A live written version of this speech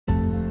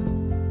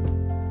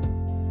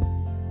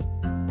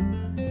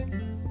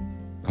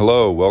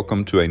Hello,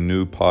 welcome to a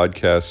new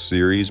podcast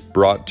series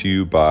brought to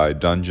you by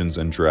Dungeons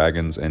and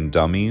Dragons and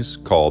Dummies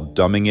called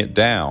Dumbing It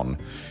Down.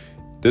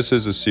 This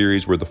is a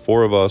series where the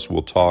four of us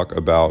will talk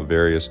about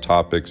various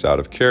topics out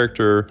of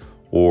character,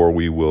 or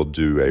we will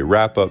do a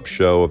wrap-up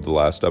show of the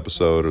last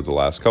episode or the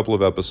last couple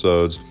of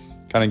episodes,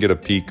 kind of get a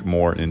peek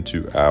more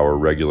into our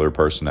regular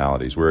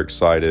personalities. We're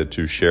excited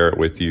to share it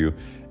with you,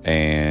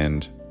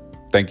 and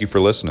thank you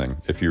for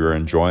listening. If you are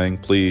enjoying,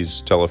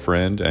 please tell a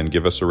friend and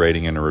give us a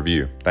rating and a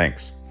review.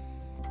 Thanks.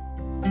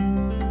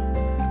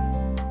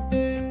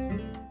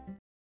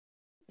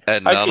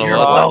 And I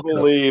cannot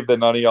believe that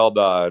none of y'all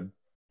died.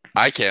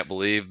 I can't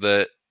believe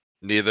that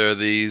neither of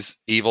these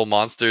evil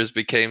monsters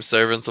became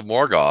servants of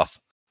Morgoth.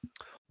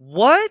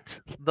 What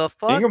the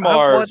fuck?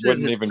 Ingmar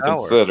wouldn't even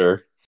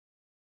consider.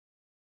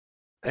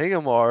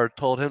 Ingmar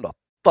told him to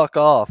fuck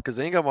off because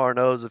Ingmar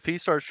knows if he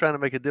starts trying to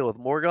make a deal with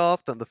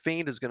Morgoth, then the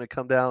fiend is going to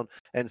come down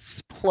and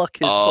pluck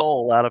his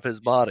soul out of his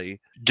body.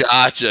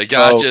 Gotcha.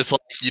 It's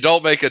like you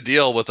don't make a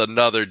deal with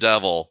another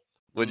devil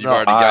when you've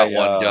already got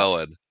one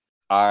going.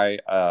 I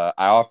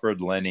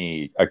offered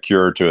Lenny a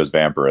cure to his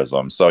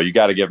vampirism, so you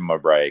got to give him a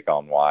break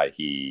on why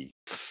he's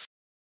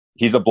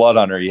a blood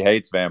hunter. He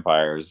hates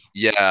vampires.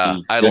 Yeah,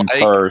 he's been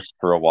cursed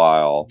for a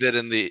while. That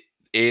in the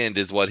end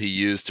is what he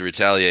used to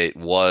retaliate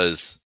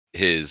was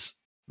his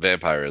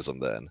vampirism.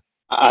 Then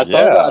I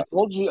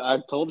told you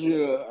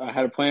I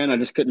had a plan. I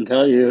just couldn't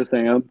tell you,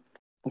 Sam.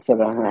 I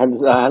said I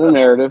had a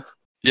narrative.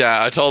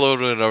 Yeah, I told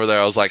everyone over there.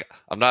 I was like,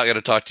 I'm not going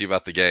to talk to you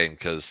about the game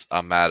because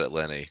I'm mad at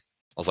Lenny.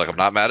 I was like, I'm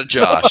not mad at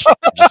Josh.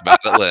 I'm just mad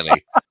at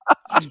Lenny.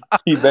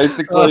 He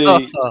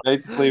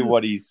basically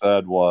what he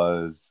said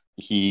was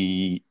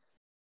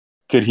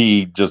could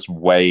he just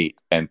wait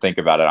and think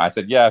about it? I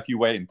said, yeah, if you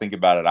wait and think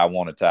about it, I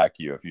won't attack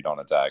you if you don't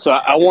attack me. So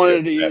I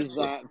wanted to use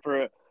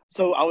that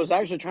so I was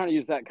actually trying to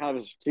use that kind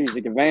of a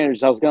strategic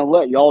advantage. I was going to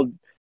let y'all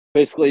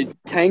basically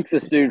tank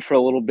this dude for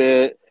a little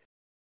bit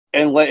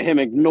and let him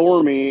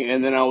ignore me,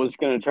 and then I was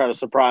going to try to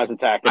surprise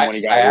attack him when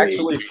he got I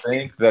actually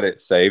think that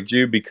it saved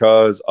you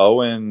because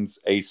Owen's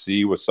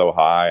AC was so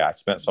high. I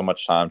spent so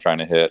much time trying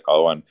to hit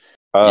Owen.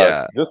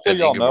 Just so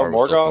y'all know,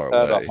 Morgoth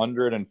had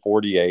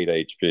 148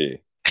 HP.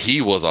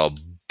 He was a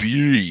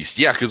beast.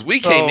 Yeah, because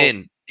we came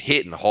in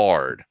hitting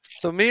hard.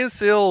 So me and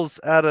Seals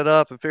added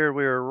up and figured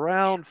we were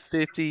around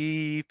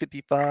 50,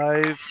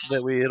 55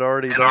 that we had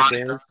already done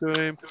damage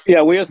to him.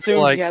 Yeah, we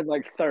assumed he had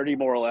like 30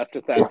 more left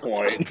at that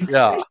point.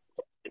 Yeah.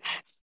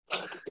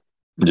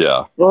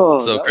 Yeah.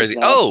 So crazy.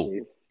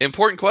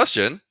 Important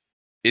question.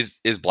 Is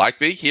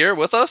Blackbeak here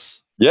with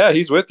us? Yeah,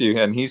 he's with you,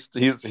 and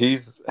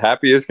he's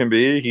happy as can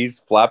be. He's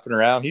flapping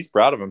around. He's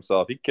proud of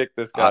himself. He kicked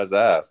this guy's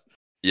ass.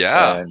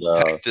 Yeah. And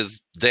pecked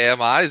his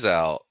damn eyes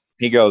out.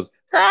 He goes,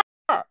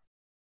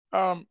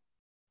 Owen,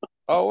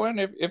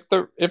 if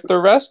the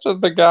rest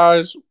of the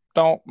guys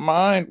don't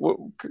mind,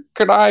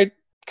 could I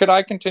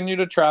continue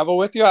to travel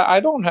with you?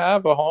 I don't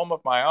have a home of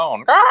my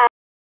own.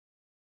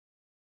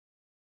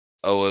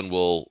 Owen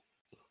will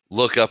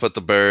look up at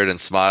the bird and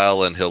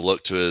smile, and he'll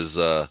look to his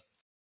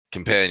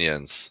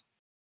companions.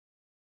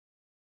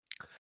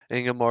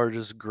 Ingmar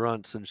just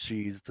grunts and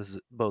sheathes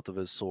both of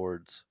his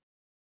swords.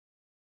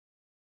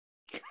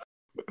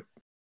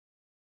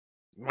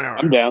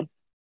 I'm down.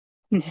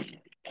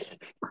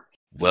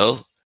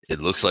 Well,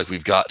 it looks like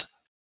we've got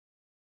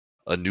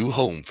a new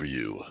home for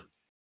you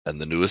and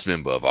the newest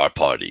member of our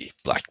party,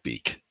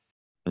 Blackbeak.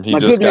 My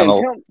good man,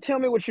 tell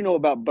me what you know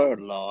about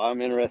bird law.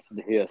 I'm interested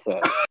to hear,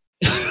 sir.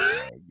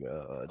 Oh,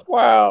 God.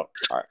 Well,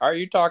 are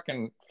you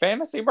talking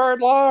fantasy bird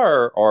law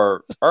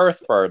or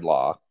earth bird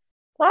law?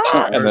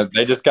 And then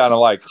they just kind of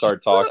like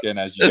start talking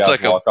as you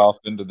guys walk off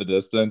into the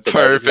distance.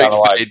 Perfect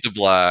fade to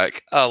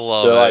black. I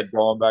love it. They're like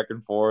going back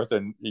and forth,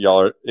 and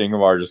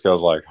Ingmar just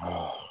goes like,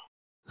 oh.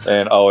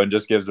 And Owen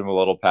just gives him a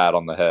little pat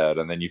on the head,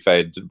 and then you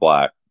fade to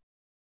black.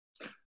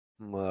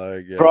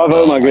 My God.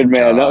 Bravo, my good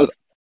man. That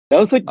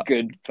was a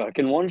good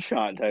fucking one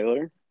shot,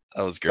 Taylor.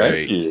 That was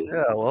great.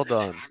 Yeah, well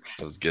done.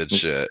 That was good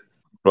shit.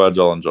 Glad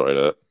y'all enjoyed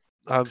it.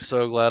 I'm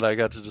so glad I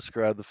got to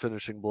describe the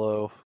finishing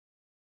blow.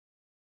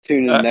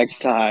 Tune in next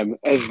time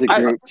as the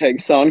group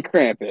takes on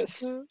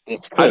Krampus.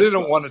 I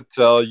didn't want to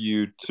tell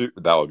you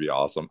that would be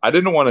awesome. I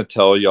didn't want to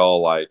tell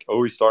y'all like,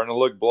 oh, he's starting to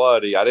look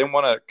bloody. I didn't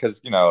want to, because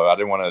I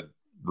didn't want to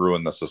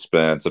ruin the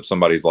suspense. If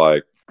somebody's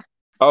like,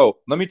 oh,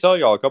 let me tell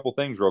y'all a couple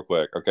things real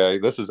quick. Okay,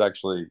 this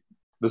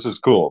is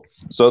cool.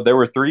 So there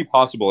were 3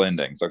 possible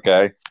endings.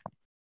 Okay.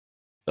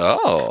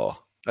 Oh.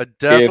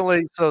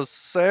 So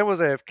Sam was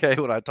AFK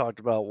when I talked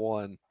about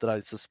one that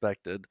I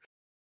suspected.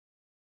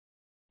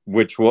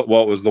 What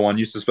was the one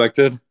you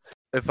suspected?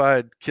 If I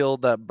had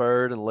killed that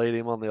bird and laid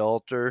him on the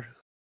altar.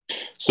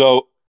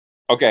 So,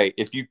 okay,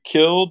 if you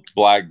killed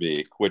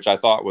Blackbeak, which I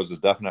thought was a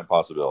definite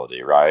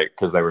possibility, right?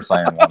 Because they were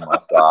saying one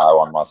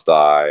must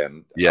die,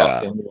 and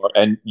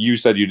and you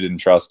said you didn't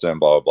trust him,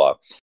 blah blah blah.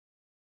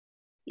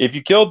 If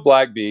you killed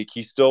Blackbeak,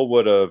 he still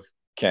would have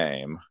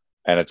came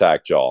and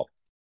attacked y'all.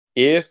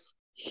 If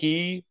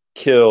he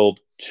killed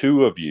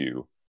 2 of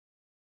you,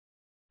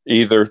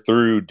 either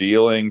through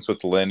dealings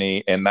with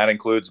Lenny, and that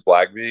includes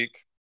Blackbeak,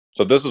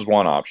 So this is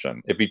one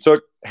option. If he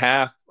took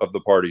half of the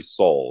party's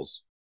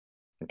souls,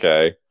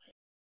 okay,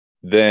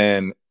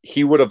 then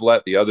he would have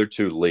let the other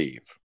 2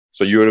 leave.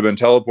 So you would have been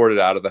teleported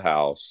out of the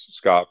house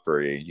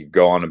scot-free. You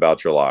go on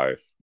about your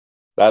life.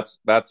 That's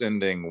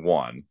ending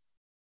 1.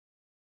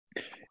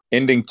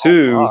 Ending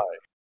 2,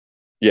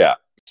 yeah,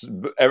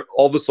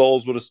 all the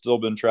souls would have still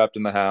been trapped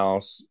in the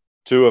house.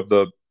 2 of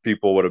the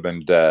people would have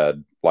been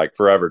dead, like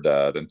forever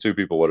dead, and 2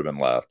 people would have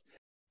been left.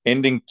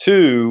 Ending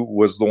 2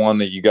 was the one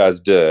that you guys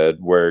did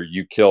where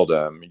you killed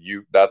him.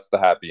 That's the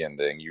happy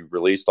ending. You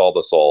released all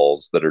the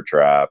souls that are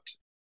trapped.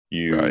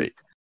 You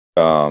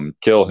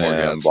kill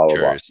him, blah blah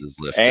blah. Is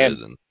lifted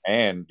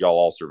and y'all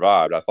all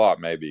survived. I thought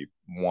maybe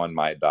 1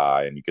 might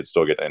die and you could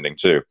still get to ending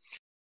 2.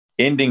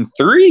 Ending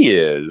 3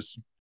 is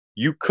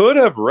you could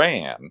have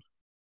ran.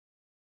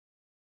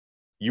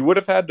 You would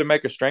have had to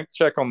make a strength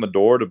check on the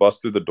door to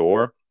bust through the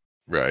door.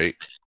 Right.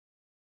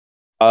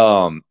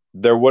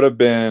 There would have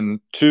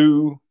been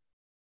 2.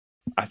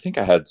 I think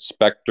I had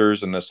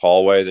specters in this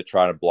hallway that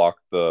try to block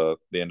the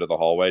end of the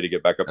hallway to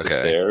get back up the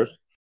stairs.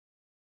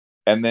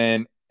 And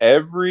then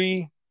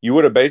you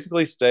would have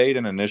basically stayed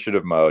in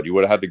initiative mode. You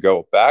would have had to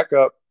go back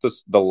up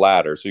the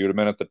ladder. So you would have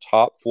been at the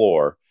top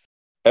floor.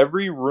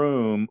 Every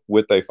room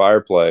with a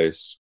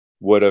fireplace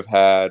would have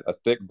had a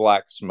thick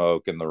black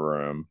smoke in the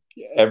room.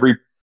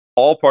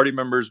 All party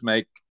members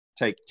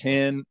take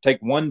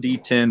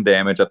 1d10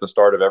 damage at the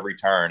start of every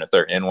turn if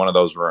they're in one of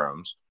those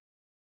rooms.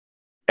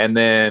 And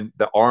then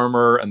the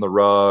armor and the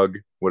rug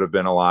would have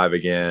been alive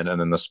again, and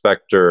then the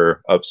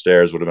specter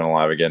upstairs would have been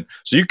alive again.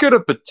 So you could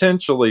have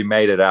potentially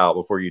made it out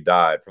before you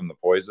died from the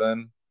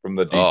poison, from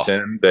the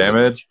d10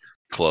 damage.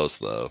 Close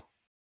though.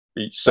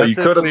 So you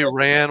could have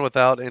ran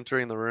without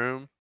entering the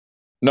room.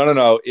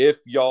 No. If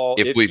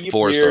we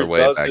forced our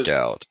way back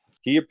out.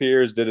 He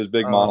appears, did his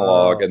big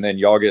monologue, and then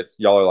y'all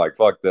are like,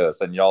 fuck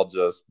this, and y'all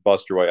just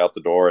bust your way out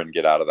the door and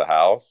get out of the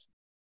house.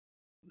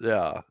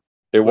 Yeah.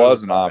 It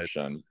was an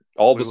option.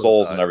 All the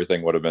souls and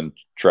everything would have been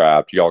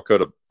trapped. Y'all could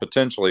have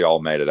potentially all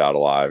made it out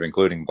alive,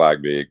 including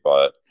Blackbeak,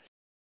 but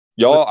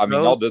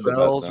y'all did the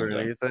best or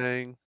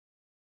anything.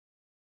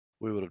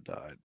 We would have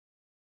died.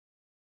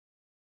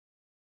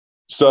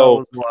 So that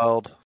was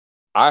wild.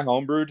 I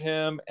homebrewed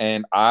him,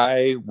 and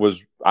I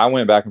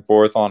went back and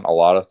forth on a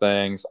lot of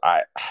things.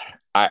 I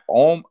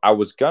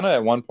was gonna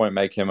at one point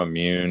make him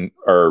immune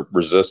or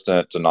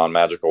resistant to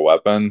non-magical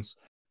weapons,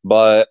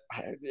 but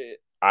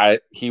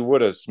he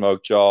would have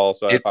smoked y'all.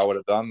 So if I would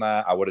have done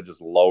that, I would have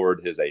just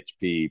lowered his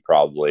HP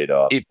probably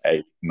to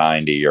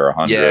 90 or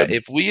 100. Yeah,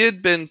 if we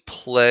had been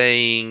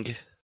playing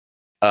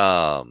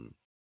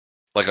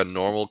like a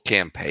normal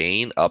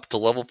campaign up to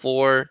level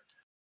 4,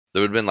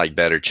 there would have been like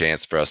better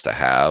chance for us to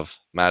have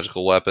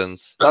magical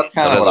weapons. That's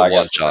kind of what I got.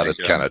 One shot,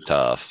 it's kind of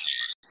tough.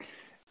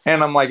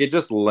 And I'm like, it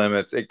just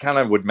limits. It kind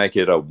of would make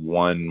it a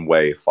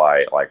one-way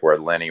fight, like where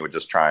Lenny would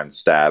just try and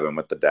stab him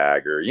with the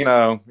dagger.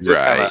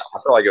 Just I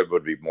feel like it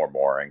would be more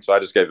boring. So I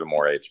just gave him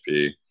more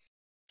HP.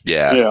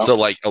 Yeah. So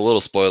like a little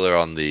spoiler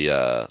on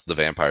the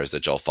vampires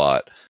that y'all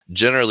fought.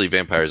 Generally,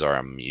 vampires are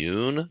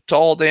immune to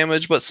all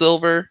damage but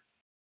silver.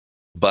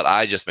 But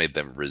I just made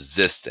them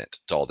resistant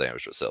to all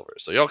damage but silver.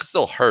 So y'all can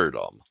still hurt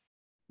them.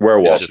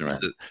 Werewolves,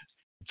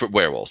 for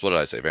werewolves. What did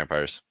I say?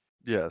 Vampires?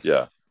 Yes.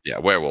 Yeah,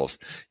 werewolves.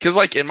 Because,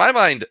 like, in my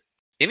mind,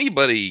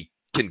 anybody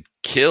can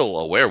kill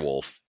a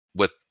werewolf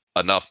with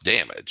enough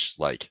damage.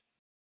 Like,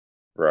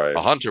 a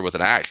hunter with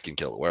an axe can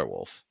kill a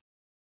werewolf.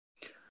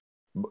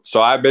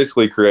 So I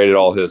basically created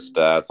all his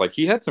stats. Like,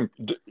 he had some...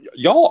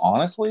 Y'all,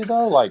 honestly,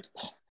 though, like...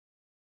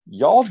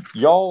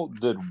 Y'all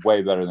did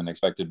way better than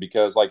expected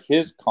because, like,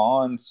 his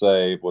con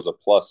save was a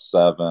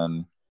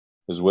 +7.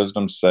 His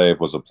wisdom save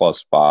was a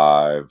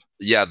 +5.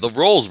 Yeah, the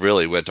rolls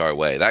really went our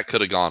way. That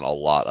could have gone a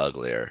lot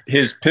uglier.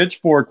 His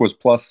pitchfork was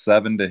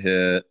 +7 to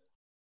hit.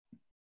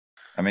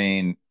 I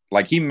mean,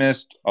 like, he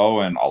missed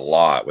Owen a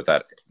lot with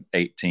that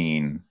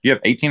 18. You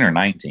have 18 or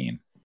 19?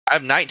 I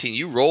have 19.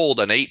 You rolled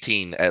an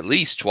 18 at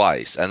least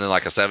twice, and then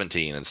like a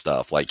 17 and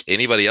stuff. Like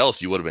anybody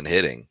else, you would have been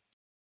hitting.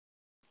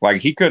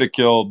 Like, he could have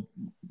killed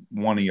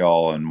one of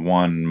y'all in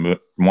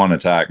one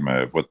attack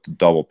move with the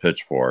double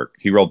pitchfork.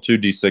 He rolled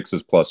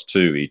 2d6s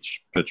 +2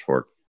 each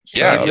pitchfork.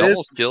 Yeah, he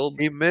almost killed.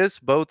 He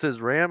missed both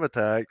his ram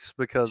attacks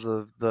because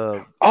of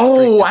the.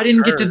 Oh, I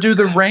didn't get to do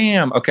the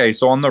ram. Okay,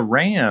 so on the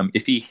ram,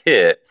 if he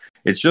hit,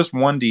 it's just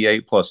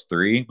 1d8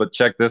 +3. But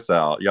check this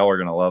out. Y'all are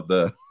going to love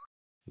this.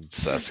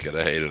 Seth's going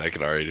to hate it. I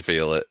can already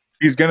feel it.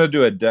 He's going to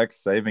do a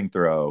dex saving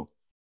throw.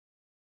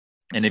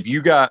 And if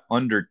you got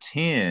under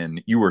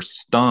 10, you were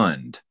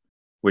stunned,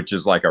 which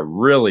is like a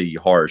really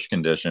harsh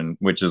condition,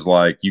 which is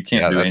like you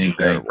can't do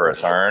anything for a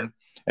turn.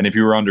 And if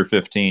you were under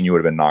 15, you would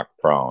have been knocked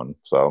prone.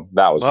 So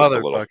that was just a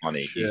little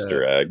funny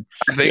Easter egg.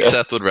 I think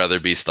Seth would rather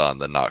be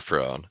stunned than knocked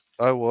prone.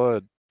 I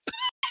would.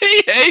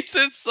 He hates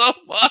it so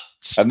much.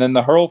 And then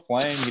the hurl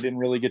flame, he didn't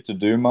really get to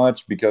do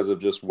much because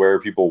of just where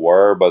people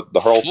were. But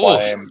the hurl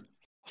flame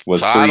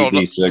was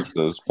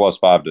 3d6s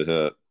 +5 to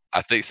hit.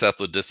 I think Seth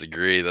would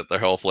disagree that the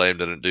hurl flame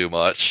didn't do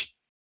much.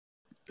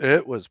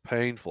 It was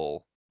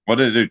painful. What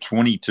did it do?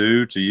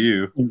 22 to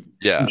you?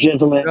 Yeah.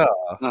 Gentlemen, Yeah.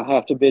 I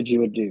have to bid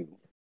you adieu.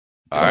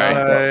 All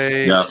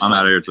right. Yeah, I'm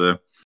out of here too.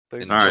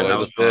 Enjoy All right, that the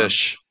was fun.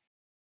 fish.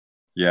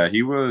 Yeah,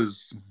 he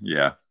was.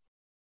 Yeah.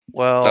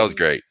 Well, That was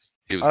great.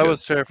 He was I good.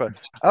 was terrified.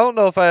 I don't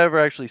know if I ever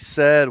actually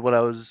said what I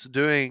was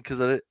doing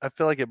because I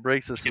feel like it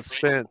breaks the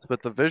suspense.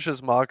 But the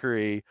vicious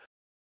mockery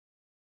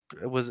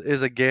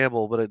is a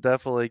gamble, but it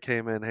definitely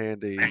came in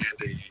handy.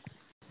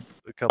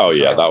 A couple Oh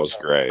yeah, times. that was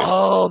great.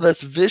 Oh,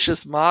 that's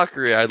vicious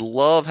mockery. I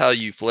love how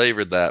you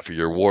flavored that for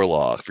your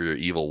warlock, for your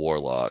evil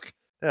warlock.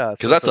 Yeah,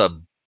 Because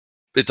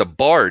it's a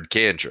bard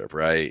cantrip,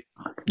 right?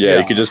 Yeah, Yeah.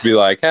 you could just be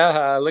like,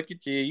 haha, look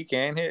at you, you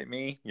can't hit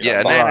me. You know,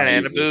 Yeah, something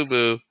na easy. boo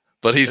boo.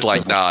 But he's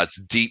like, nah, it's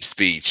deep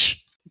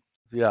speech.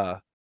 Yeah,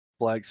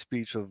 black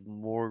speech of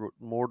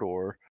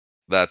Mordor.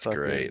 That's Fucking-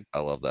 great. I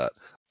love that.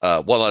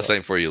 One last thing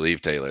before you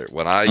leave, Taylor.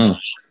 When I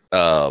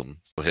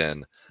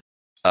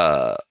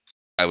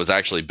I was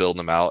actually building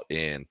them out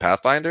in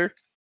Pathfinder,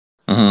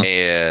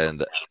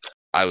 and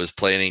I was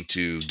planning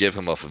to give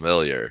him a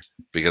familiar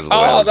because of the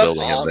way I was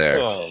building him there.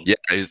 Yeah,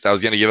 I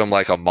was going to give him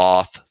like a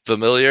moth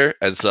familiar,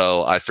 and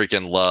so I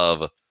freaking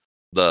love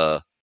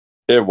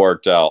It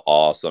worked out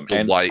awesome.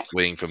 The white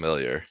wing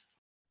familiar.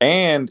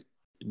 And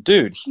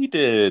dude, he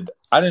did.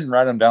 I didn't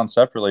write him down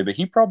separately, but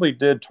he probably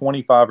did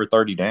 25 or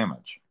 30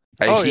 damage.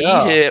 He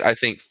hit, I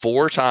think,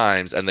 4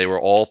 times, and they were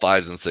all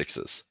 5s and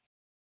 6s.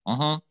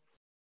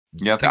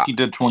 Yeah, I think he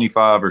did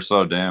 25 or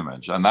so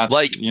damage, and that's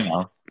like, you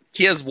know,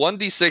 he has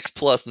 1d6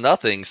 plus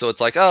nothing, so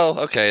it's like, oh,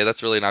 okay,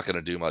 that's really not going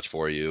to do much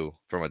for you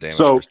from a damage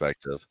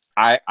perspective.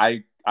 I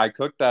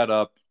cooked that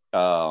up.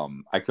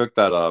 I cooked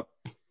that up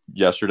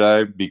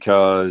yesterday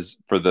because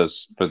for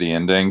the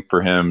ending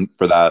for him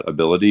for that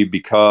ability,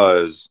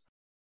 because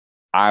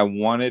I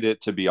wanted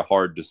it to be a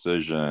hard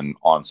decision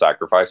on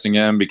sacrificing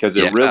him, because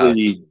it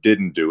really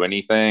didn't do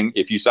anything.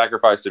 If you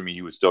sacrificed him,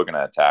 he was still going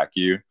to attack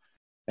you,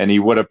 and he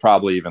would have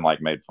probably even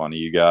like made fun of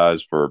you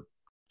guys for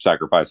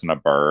sacrificing a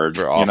bird,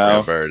 for offering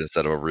a bird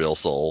instead of a real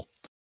soul.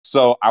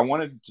 So I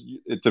wanted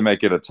it to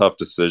make it a tough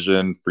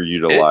decision for you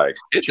to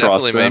it trust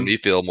definitely him. made me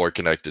feel more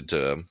connected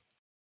to him.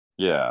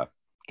 Yeah,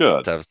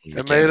 good. To have some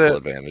mechanical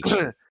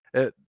advantage.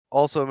 It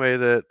also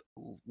made it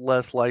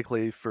less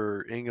likely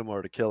for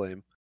Ingmar to kill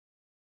him.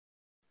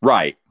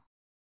 Right.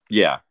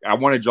 Yeah, I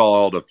wanted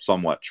y'all to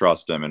somewhat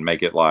trust him and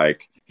make it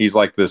like he's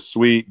like this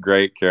sweet,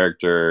 great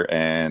character,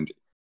 and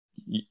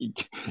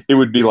it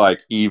would be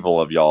like evil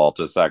of y'all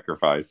to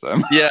sacrifice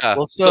him. Yeah.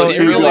 Well, so he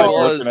really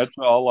was. Like,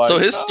 so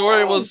his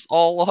story was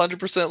all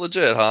 100%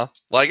 legit, huh?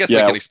 Well, I guess we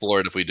can explore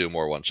it if we do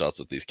more one shots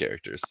with these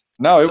characters.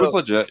 No, it was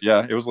legit.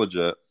 Yeah, it was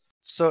legit.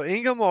 So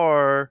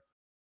Ingmar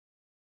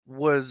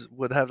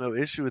would have no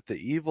issue with the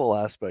evil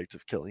aspect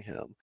of killing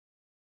him,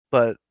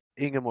 but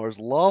Ingmar's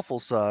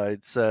lawful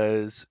side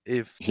says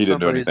if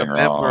somebody's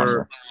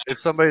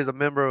a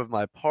member of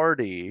my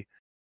party,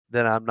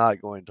 then I'm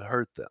not going to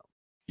hurt them.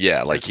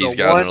 Yeah, like he's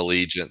got an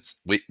allegiance.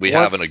 We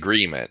have an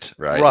agreement,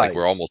 right? Like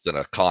we're almost in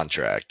a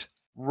contract.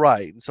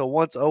 Right. And so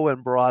once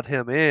Owen brought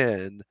him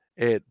in,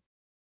 it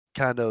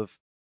kind of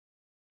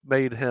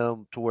made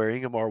him to where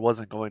Ingmar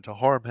wasn't going to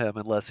harm him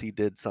unless he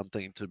did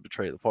something to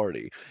betray the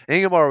party.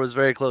 Ingmar was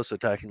very close to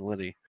attacking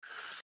Lenny.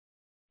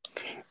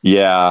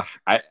 Yeah,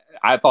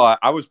 I thought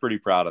I was pretty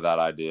proud of that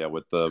idea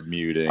with the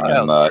muting.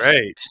 That was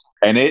great.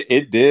 And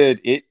it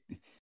did.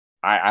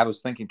 I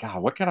was thinking,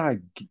 God, what can I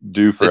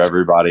do for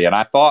everybody? And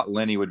I thought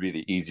Lenny would be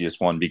the easiest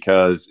one,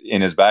 because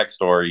in his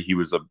backstory,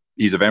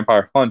 he's a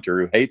vampire hunter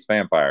who hates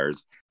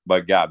vampires,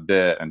 but got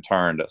bit and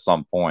turned at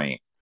some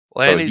point.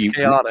 Well, and he's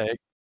chaotic.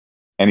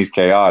 And he's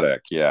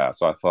chaotic, yeah.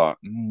 So I thought,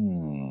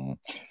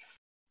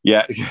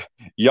 yeah,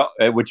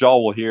 which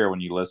y'all will hear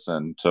when you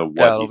listen to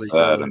what he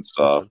said and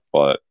stuff.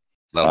 But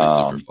that'll be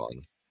super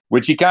fun.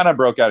 Which he kind of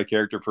broke out of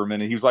character for a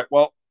minute. He was like,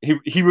 well,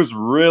 he was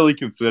really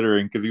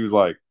considering, because he was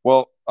like,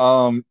 well,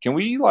 can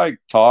we like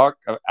talk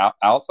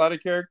outside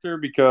of character?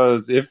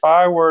 Because if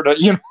I were to,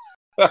 you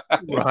know,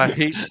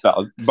 right.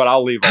 But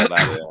I'll leave all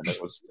that in.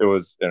 It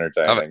was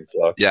entertaining.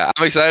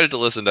 I'm excited to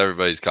listen to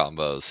everybody's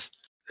combos.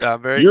 Yeah,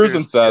 I'm very yours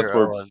and Seth's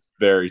were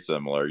very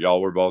similar.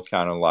 Y'all were both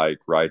kind of like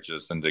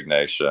righteous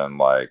indignation,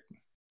 like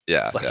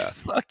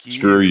fuck you.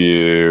 Screw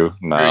you.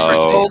 No.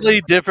 For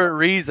totally different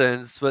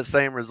reasons, but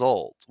same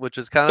result, which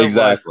is kind of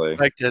what I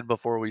expected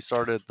before we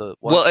started the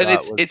one. Well,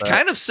 and it's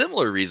kind of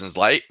similar reasons,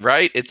 like,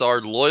 right? It's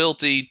our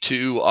loyalty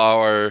to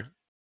our,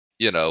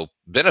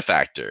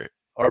 benefactor.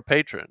 Our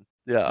patron.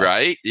 Yeah.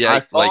 Right?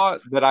 Yeah.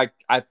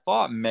 I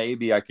thought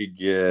maybe I could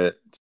get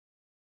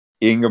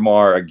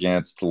Ingmar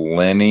against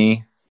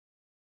Lenny,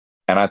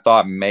 and I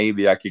thought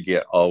maybe I could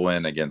get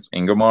Owen against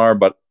Ingmar,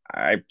 but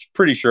I'm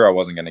pretty sure I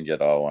wasn't going to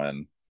get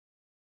Owen.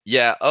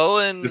 Yeah,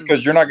 Owen. Just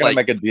because you're not going to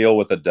make a deal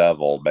with the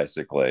devil,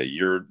 basically.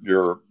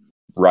 You're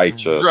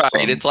righteous.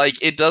 Right. It's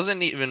like, it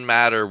doesn't even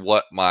matter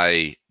what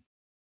my,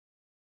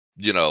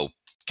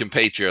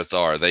 compatriots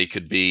are. They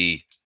could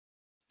be,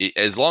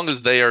 as long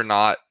as they are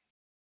not,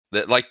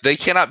 like, they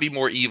cannot be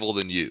more evil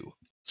than you,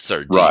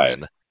 Sir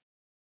Demon.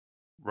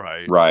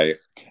 Right. Right.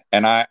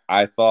 And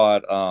I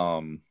thought,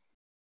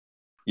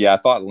 Yeah, I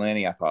thought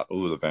Lenny. I thought,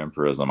 ooh, the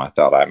vampirism. I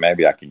thought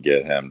maybe I could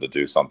get him to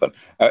do something.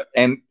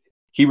 And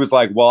he was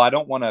like, well, I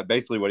don't want to.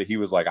 Basically, what he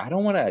was like, I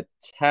don't want to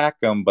attack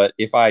him, but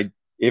if I,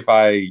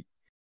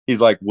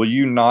 he's like, will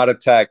you not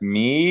attack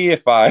me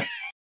if I?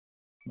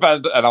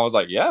 And I was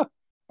like, yeah.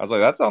 I was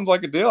like, that sounds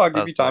like a deal. I'll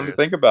give you time to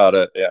think about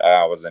it. Yeah,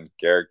 I was in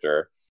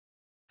character.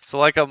 So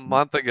like a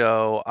month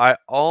ago, I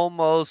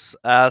almost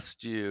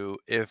asked you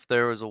if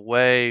there was a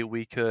way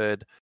we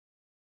could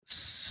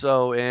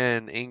sew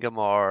in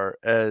Ingmar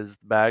as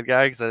the bad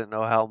guy because I didn't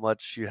know how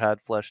much you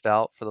had fleshed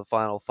out for the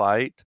final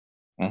fight.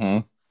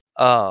 Mm-hmm.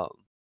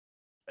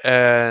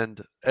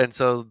 And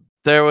so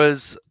there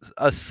was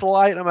a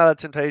slight amount of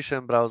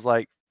temptation, but I was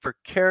like, for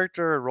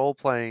character and role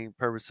playing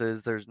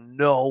purposes, there's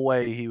no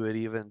way he would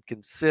even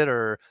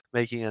consider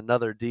making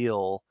another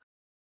deal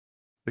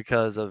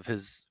because of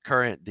his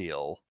current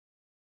deal.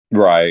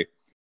 Right.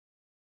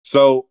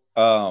 So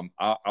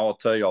I'll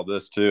tell you all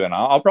this too, and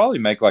I'll probably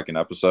make like an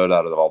episode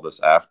out of all this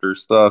after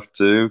stuff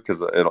too,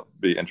 because it'll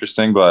be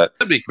interesting. But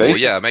that'd be cool.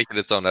 Yeah, make it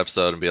its own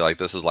episode and be like,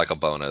 this is like a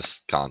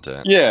bonus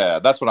content. Yeah,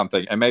 that's what I'm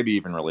thinking, and maybe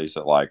even release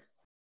it like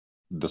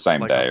the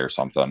same day or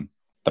something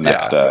the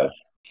next day.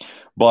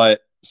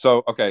 But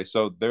so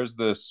there's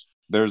this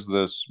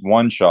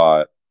one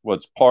shot.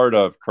 What's part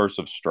of Curse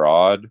of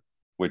Strahd,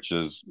 which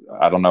is,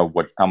 I don't know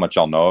how much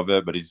y'all know of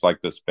it, but he's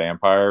like this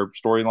vampire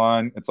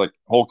storyline. It's like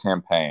whole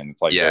campaign.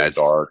 It's like very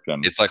dark,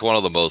 and it's like one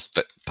of the most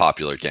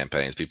popular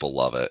campaigns. People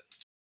love it.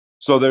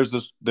 So there's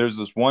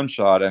this one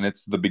shot, and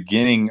it's the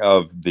beginning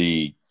of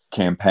the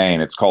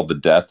campaign. It's called the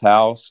Death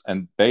House,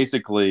 and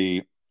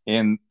basically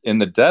in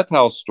the Death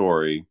House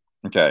story,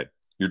 okay,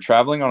 you're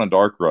traveling on a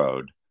dark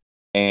road,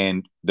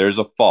 and there's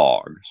a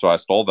fog. So I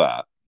stole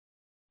that,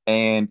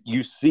 and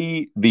you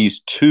see these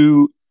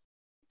two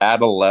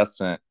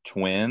adolescent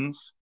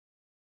twins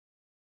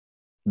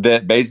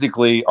that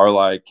basically are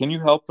like, can you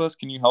help us,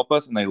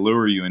 and they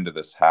lure you into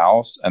this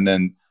house, and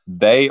then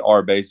they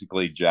are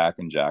basically Jack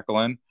and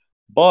Jacqueline.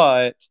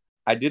 But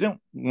I didn't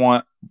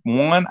want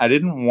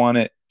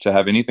it to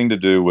have anything to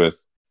do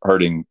with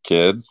hurting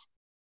kids,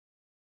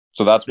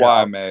 so that's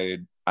why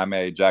I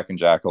made Jack and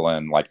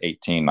Jacqueline like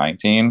 18,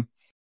 19.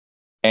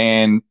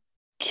 And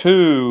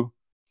two,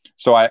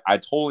 so I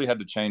totally had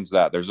to change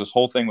that. There's this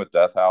whole thing with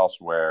Death House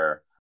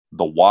where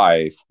the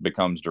wife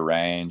becomes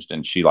deranged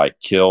and she like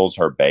kills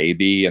her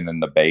baby, and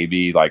then the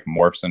baby like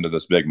morphs into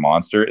this big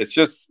monster.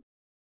 It's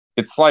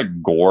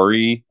like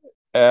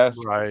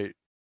gory-esque. Right.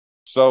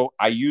 So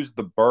I used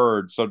the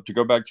bird. So to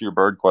go back to your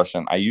bird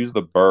question, I used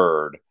the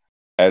bird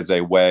as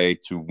a way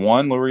to,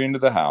 one, lure you into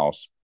the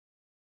house,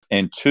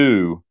 and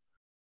two,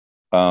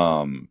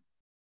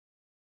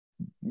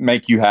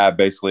 make you have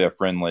basically a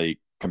friendly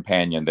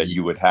companion that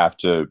you would have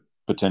to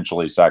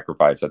potentially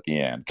sacrifice at the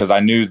end, because I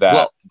knew that.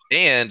 Well,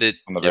 and it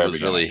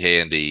was really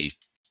handy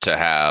to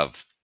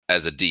have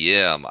as a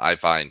DM. I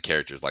find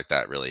characters like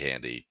that really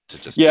handy to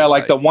just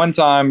like the one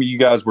time you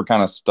guys were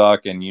kind of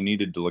stuck and you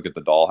needed to look at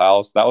the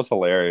dollhouse. That was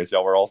hilarious.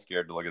 Y'all were all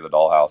scared to look at the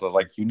dollhouse. I was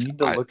like, you need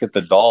to look at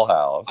the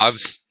dollhouse.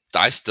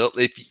 I still,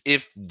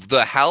 if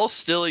the house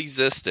still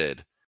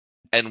existed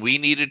and we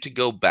needed to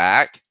go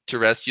back to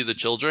rescue the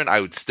children, I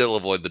would still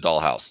avoid the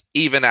dollhouse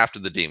even after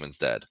the demon's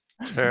dead.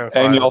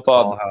 And y'all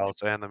thought the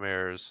dollhouse and the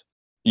mirrors.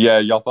 Yeah,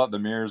 y'all thought the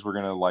mirrors were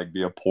gonna like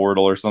be a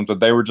portal or something.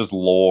 They were just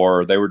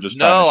lore. They were just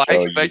I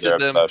expected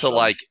them to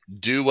like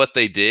do what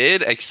they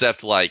did,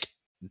 except like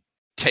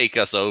take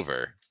us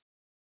over.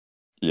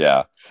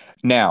 Yeah.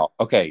 Now,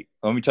 okay,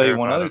 let me tell you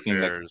one other thing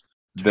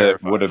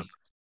that would have,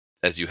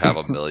 as you have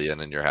 1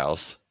 million in your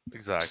house.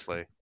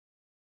 Exactly.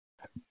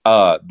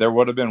 There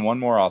would have been one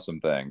more awesome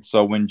thing.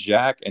 So when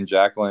Jack and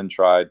Jacqueline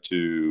tried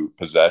to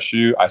possess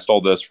you, I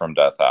stole this from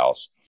Death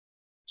House.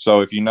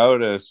 So if you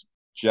notice,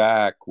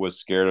 Jack was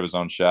scared of his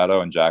own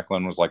shadow and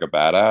Jacqueline was like a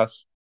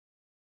badass.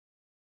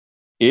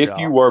 If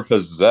you were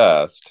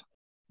possessed,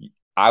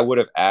 I would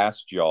have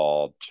asked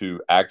y'all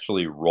to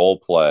actually role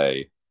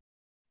play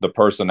the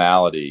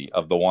personality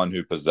of the one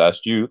who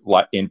possessed you,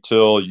 like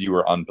until you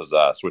were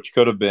unpossessed, which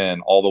could have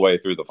been all the way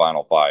through the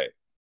final fight.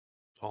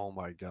 Oh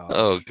my gosh.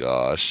 Oh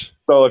gosh.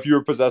 So if you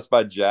were possessed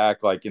by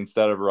Jack, like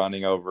instead of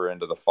running over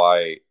into the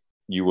fight,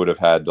 you would have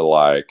had to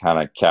like kind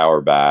of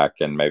cower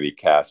back and maybe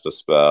cast a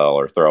spell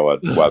or throw a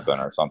weapon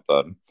or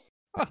something.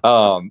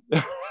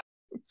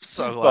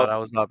 So glad I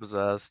was not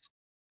possessed.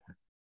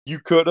 You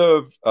could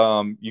have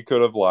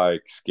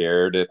like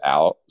scared it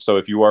out. So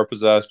if you were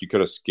possessed, you could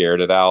have scared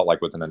it out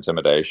like with an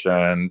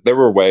intimidation. There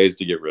were ways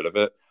to get rid of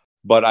it.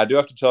 But I do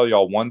have to tell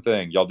y'all one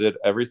thing. Y'all did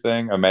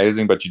everything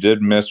amazing, but you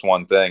did miss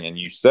one thing. And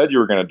you said you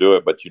were going to do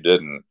it, but you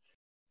didn't.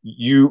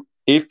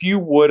 If you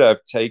would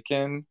have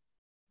taken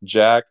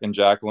Jack and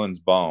Jacqueline's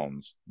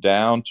bones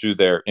down to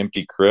their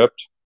empty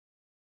crypt.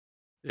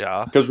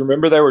 Yeah. Because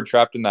remember, they were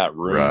trapped in that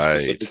room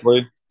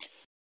specifically.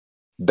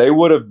 They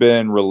would have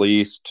been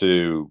released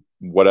to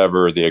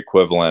whatever the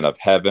equivalent of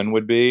heaven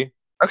would be.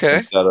 Okay.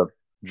 Instead of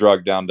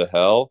drugged down to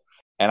hell.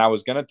 And I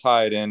was going to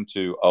tie it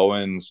into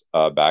Owen's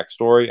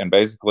backstory. And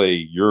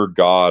basically, your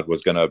God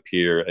was going to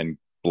appear and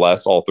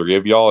bless all three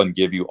of y'all and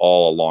give you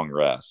all a long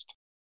rest.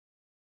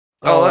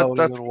 that would have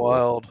that's been cool.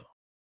 wild.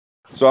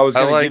 So I was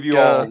going to give you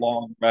all a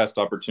long rest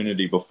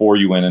opportunity before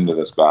you went into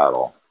this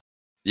battle.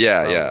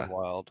 Yeah.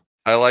 Wild.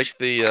 I like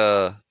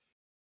the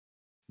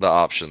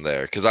option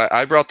there because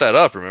I brought that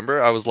up.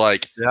 Remember, I was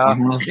like,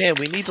 man,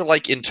 we need to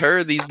like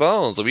inter these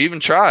bones. And we even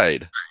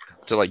tried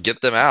to like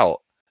get them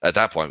out. At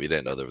that point, we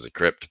didn't know there was a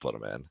crypt to put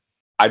them in.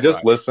 I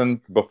just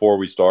listened before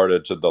we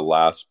started to the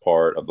last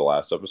part of the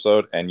last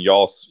episode, and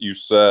you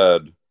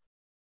said,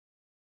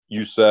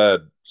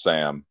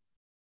 Sam,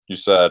 you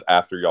said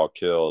after y'all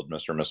killed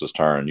Mr. and Mrs.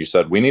 Turn, you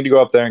said we need to go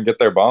up there and get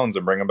their bones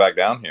and bring them back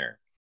down here.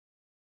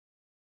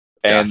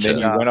 And then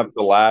you went up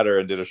the ladder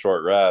and did a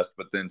short rest,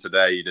 but then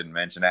today you didn't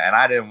mention it, and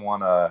I didn't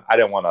want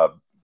to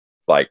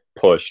like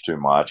push too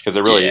much because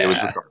it was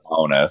just a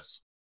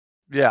bonus.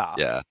 Yeah.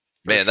 Yeah.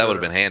 Man, that would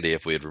have been handy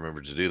if we had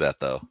remembered to do that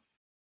though.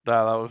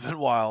 That would have been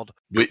wild.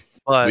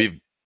 We've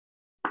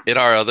in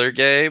our other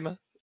game,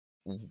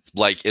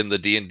 like in the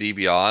D&D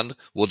Beyond,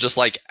 we'll just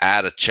like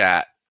add a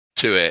chat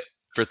to it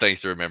for things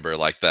to remember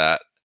like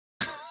that.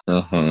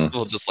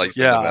 We'll just like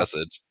send a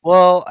message.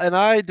 Well, and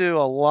I do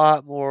a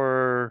lot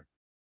more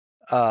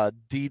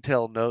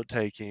detailed note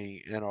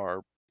taking in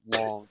our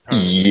long term.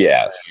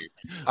 Yes.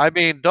 I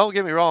mean, don't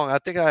get me wrong. I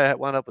think I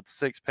went up with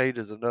 6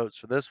 pages of notes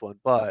for this one,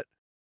 but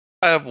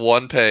I have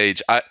 1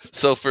 page.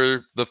 So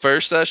for the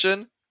first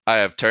session, I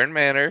have Turn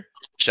Manor,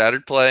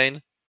 Shattered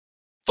Plain,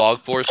 Fog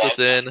forced us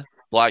in,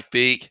 Black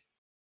Beak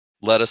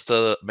led us to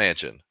the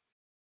mansion.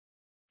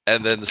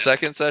 And then the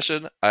second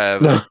session, I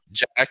have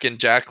Jack and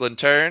Jacqueline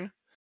Turn,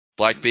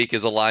 Black Beak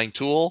is a lying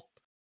tool,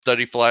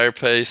 30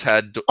 fireplace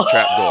had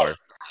trap door.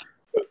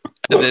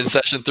 And then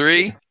session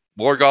 3,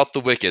 Morgoth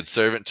the Wicked,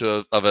 servant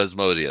of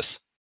Asmodeus.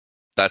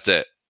 That's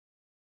it.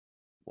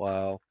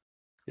 Wow.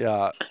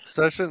 Yeah.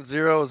 Session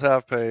 0 was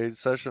half page.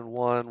 Session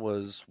 1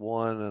 was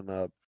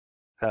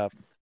 1.5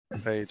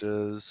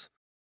 pages.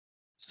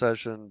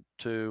 Session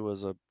 2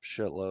 was a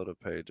shitload of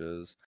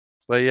pages.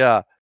 But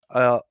yeah,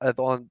 on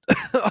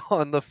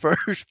on the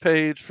first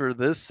page for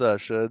this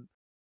session,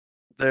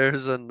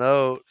 there's a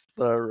note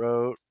that I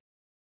wrote,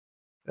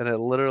 and it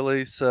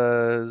literally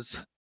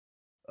says,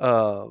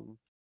 oh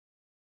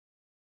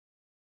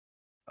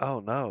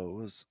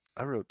no,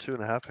 I wrote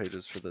 2.5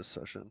 pages for this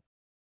session.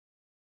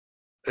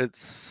 It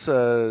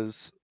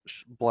says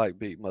Black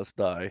Beak must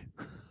die.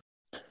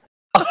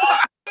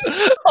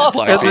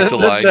 Black Beak's a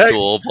lying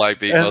tool. Black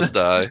Beak must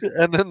die.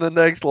 And then the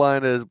next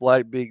line is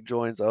Black Beak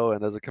joins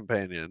Owen as a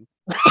companion.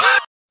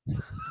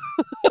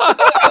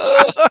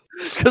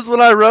 Because when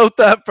I wrote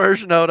that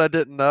first note, I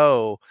didn't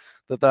know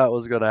that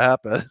was going to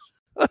happen.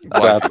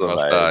 Black Beak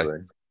must die.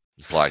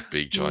 Black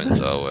Beak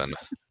joins Owen.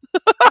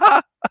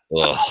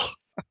 Ugh.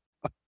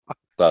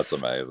 That's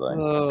amazing.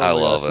 Oh, I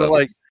love it. But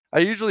like, I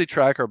usually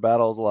track our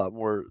battles a lot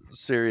more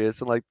serious,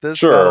 and like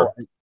this battle,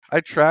 I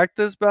tracked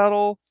this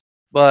battle,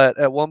 but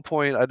at one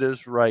point I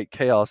just write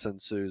chaos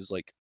ensues,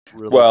 like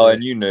really. Well,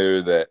 and you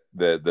knew that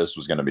this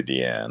was going to be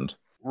the end.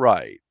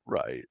 Right.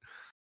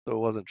 So it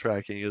wasn't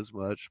tracking as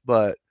much,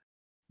 but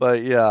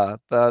yeah,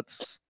 that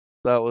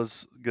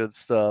was good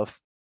stuff.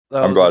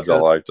 I'm glad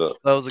y'all liked it.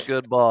 That was a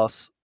good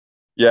boss.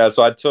 Yeah,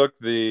 so I took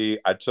the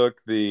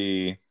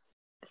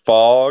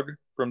fog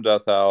from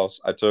Death House.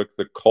 I took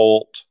the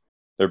cult.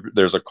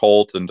 There's a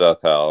cult in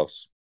Death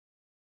House.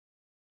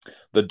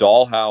 The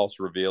dollhouse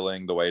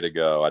revealing the way to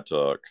go I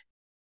took.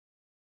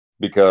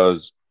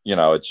 Because,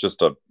 it's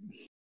just a...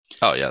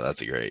 Oh, yeah,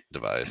 that's a great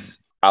device.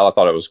 I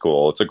thought it was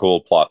cool. It's a cool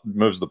plot.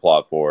 Moves the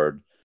plot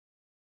forward.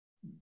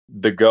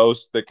 The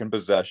ghost that can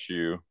possess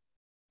you,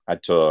 I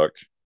took.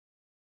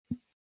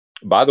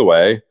 By the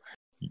way,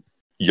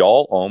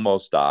 y'all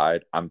almost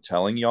died. I'm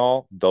telling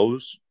y'all,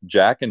 those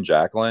Jack and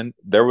Jacqueline,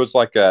 there was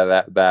like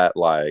that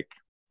like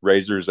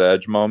razor's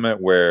edge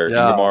moment where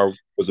Ingmar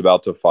was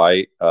about to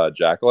fight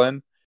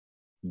Jacqueline.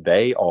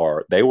 They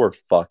were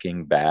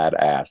fucking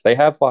badass. They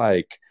have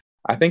like,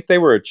 I think they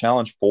were a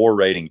challenge 4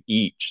 rating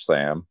each,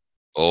 Sam.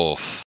 Oh,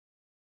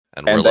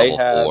 and we're level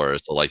 4,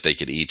 so like they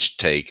could each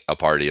take a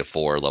party of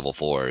 4 level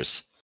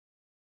 4s.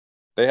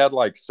 They had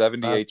like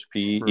 70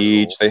 HP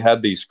each. They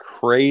had these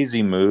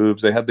crazy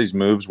moves. They had these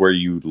moves where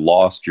you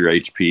lost your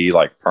HP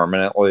like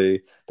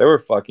permanently. They were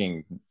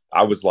fucking...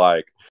 I was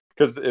like...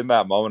 Because in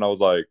that moment, I was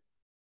like,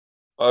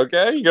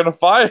 okay, you're going to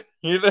fight?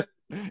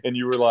 And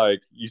you were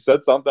like... You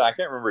said something. I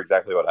can't remember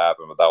exactly what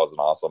happened, but that was an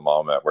awesome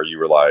moment where you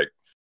were like,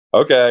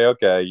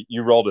 okay.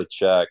 You rolled a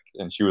check,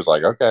 and she was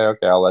like, okay,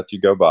 I'll let you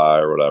go by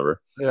or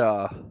whatever.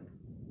 Yeah.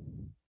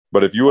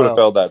 But if you would have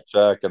failed that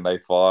check and they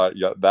fought,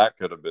 that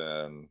could have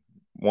been...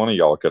 One of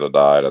y'all could have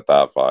died at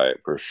that fight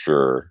for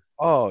sure.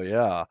 Oh,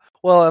 yeah.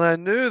 Well, and I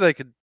knew they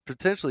could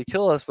potentially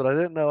kill us, but I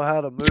didn't know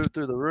how to move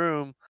through the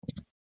room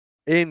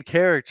in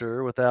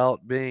character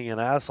without being an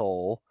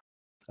asshole.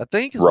 I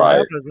think what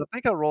happened is I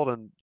think I rolled a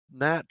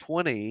nat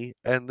 20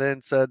 and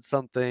then said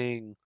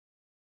something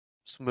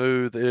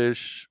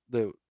smooth-ish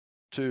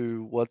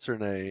to what's her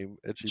name,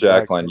 and she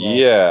Jacqueline.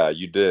 Yeah,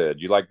 you did.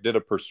 You like did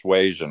a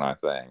persuasion, I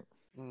think.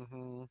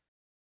 Mm-hmm.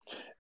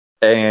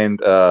 And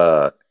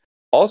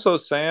Also,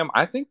 Sam,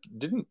 I think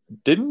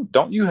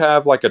don't you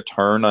have like a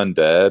turn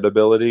undead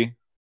ability?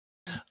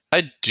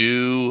 I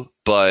do,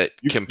 but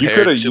you compared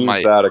could have to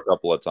used that a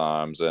couple of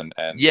times, and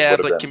it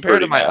would have been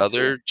compared to my nasty.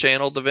 other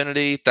channel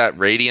divinity, that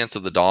Radiance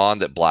of the Dawn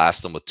that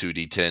blasts them with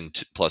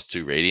 2d10 plus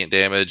 2 radiant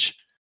damage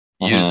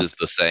uses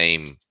the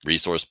same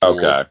resource pool,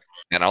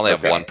 and I only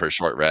have one per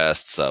short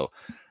rest, so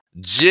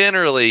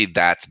generally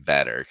that's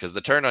better because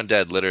the turn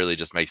undead literally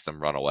just makes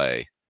them run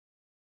away.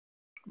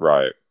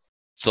 Right.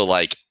 So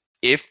like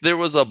if there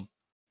was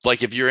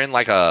if you're in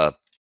like a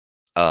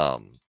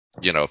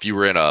if you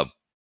were in a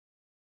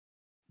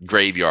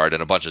graveyard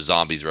and a bunch of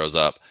zombies rose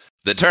up,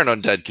 the turn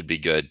undead could be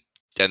good,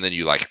 and then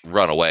you like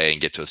run away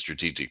and get to a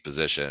strategic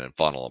position and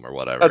funnel them or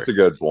whatever. That's a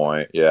good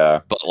point.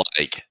 Yeah. But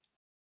like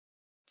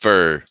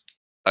for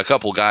a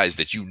couple guys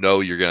that you're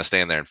going to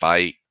stand there and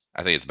fight,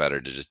 I think it's better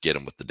to just get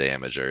them with the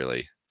damage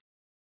early.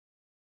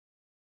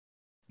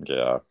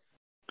 Yeah.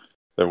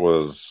 That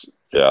was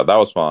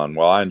fun.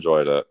 Well, I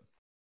enjoyed it.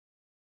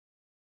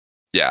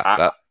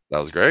 Yeah, that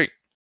was great.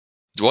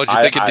 What did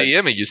you think of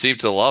DMing? You seem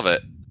to love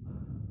it.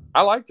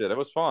 I liked it. It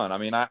was fun. I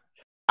mean,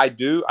 I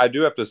do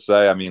have to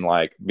say, I mean,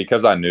 like,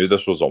 because I knew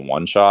this was a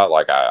one shot,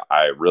 like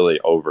I really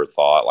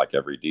overthought like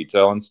every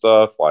detail and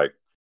stuff. Like,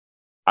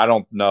 I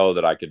don't know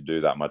that I could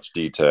do that much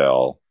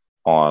detail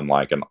on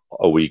like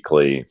a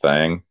weekly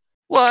thing.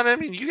 Well, I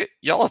mean,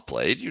 y'all have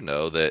played, you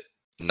know that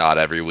not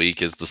every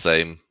week is the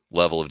same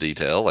level of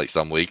detail. Like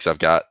some weeks I've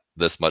got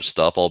this much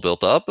stuff all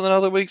built up, and then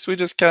other weeks we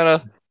just kind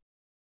of,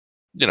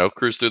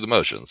 cruise through the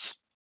motions.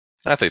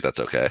 And I think that's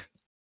okay.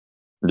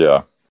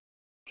 Yeah.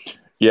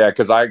 Yeah,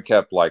 because I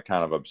kept like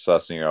kind of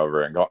obsessing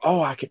over it and going,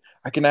 "Oh, I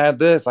can add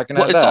this, I can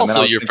add that." It's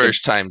also your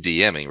first time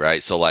DMing,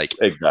 right? So like,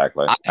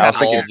 exactly, I had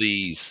all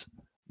these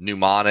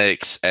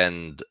mnemonics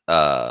and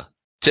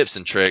tips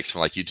and tricks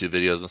from like YouTube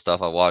videos and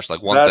stuff I watched.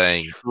 Like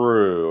That's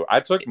true. I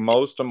took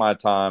most of my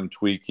time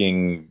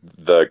tweaking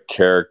the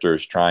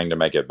characters, trying to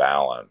make it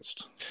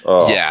balanced.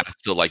 Oh. Yeah,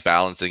 so like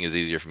balancing is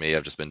easier for me.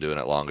 I've just been doing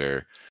it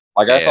longer.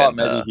 Like I thought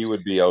maybe he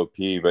would be OP,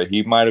 but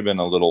he might have been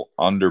a little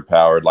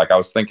underpowered. Like I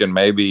was thinking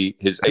maybe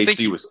his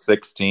AC was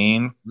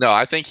 16. No,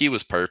 I think he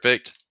was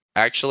perfect.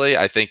 Actually,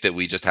 I think that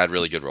we just had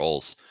really good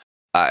rolls.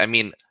 I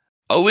mean,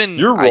 Owen.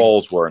 Your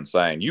rolls were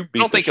insane. You beat.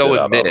 I don't think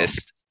Owen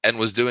missed and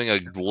was doing a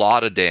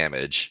lot of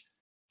damage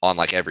on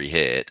like every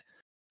hit.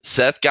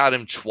 Seth got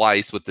him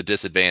twice with the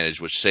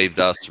disadvantage, which saved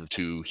us from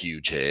 2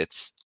 huge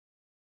hits.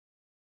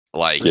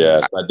 Like,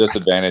 yes, that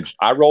disadvantage.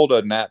 I rolled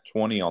a nat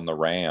 20 on the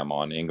ram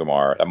on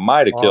Ingmar. I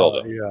might have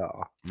killed him. Yeah.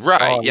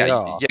 Right.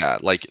 Yeah.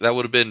 Like that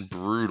would have been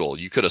brutal.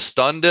 You could have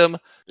stunned him,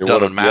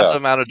 done a massive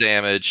amount of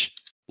damage.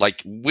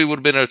 Like we would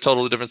have been in a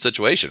totally different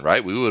situation,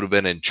 right? We would have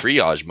been in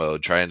triage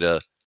mode trying to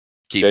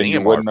keep. And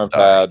you wouldn't have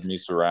had me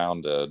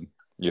surrounded.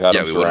 You had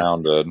him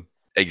surrounded.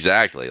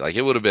 Exactly. Like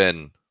it would have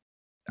been.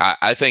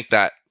 I think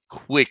that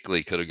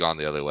quickly could have gone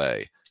the other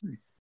way.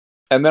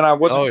 And then I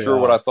wasn't sure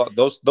what I thought.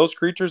 Those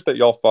creatures that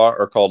y'all fought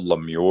are called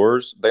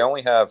lemures. They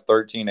only have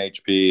 13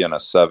 HP and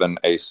a 7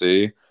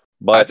 AC.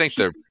 But I think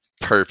they're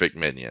perfect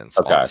minions,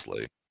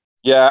 honestly.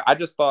 Yeah, I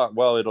just thought,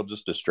 well, it'll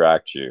just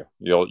distract you.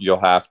 You'll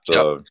have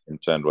to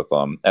contend with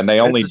them. And they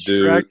only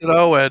distracted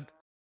Owen.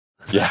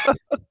 Yeah.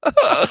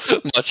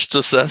 Much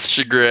to Seth's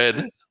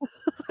chagrin.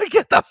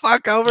 Get the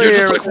fuck over You're here.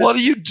 You're just like, what are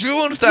you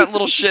doing with that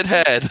little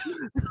shithead?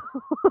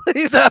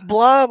 Leave that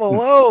blob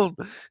alone.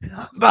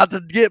 I'm about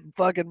to get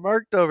fucking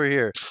murked over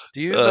here.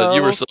 Do you know?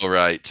 You were so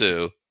right,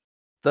 too.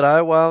 That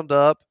I wound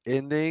up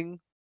ending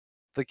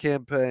the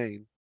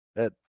campaign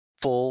at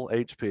full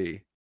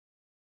HP.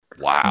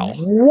 Wow.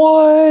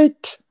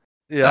 What?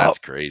 Yeah. That's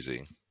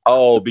crazy.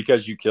 Oh,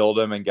 because you killed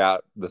him and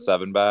got the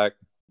 7 back?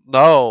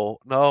 No,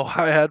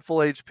 I had full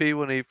HP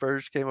when he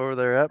first came over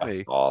there at me.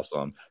 That's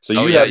awesome. So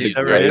you had the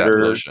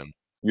greater potion.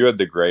 You had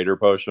the greater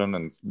potion,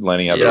 and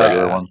Lenny had the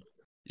regular one.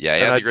 Yeah,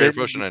 he had the greater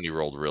potion, and he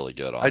rolled really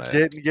good on it. I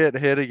didn't get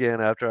hit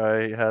again after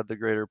I had the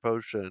greater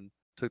potion.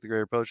 Took the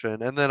greater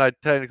potion, and then I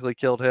technically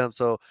killed him.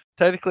 So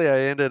technically,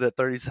 I ended at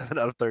 37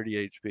 out of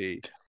 30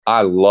 HP.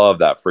 I love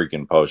that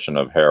freaking potion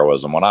of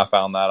heroism. When I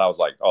found that, I was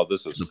like, "Oh,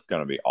 this is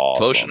going to be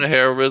awesome." Potion of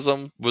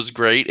heroism was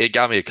great. It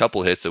got me a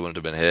couple hits that wouldn't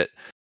have been hit.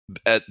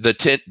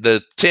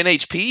 The 10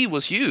 HP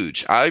was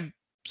huge.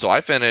 So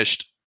I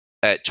finished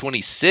at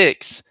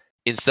 26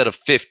 instead of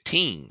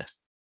 15.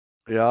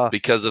 Yeah,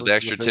 because of the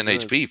extra 10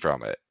 HP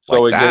from it.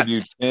 So it gave you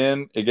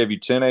 10. It gave you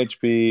 10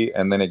 HP,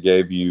 and then it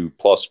gave you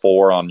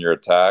 +4 on your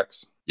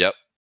attacks. Yep,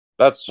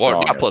 that's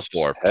strong. Not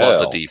 +4,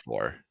 plus a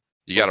D4.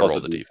 You got to roll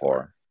the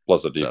D4.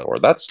 Plus a D4. So,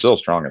 that's still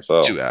strong as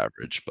hell. 2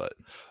 average, but.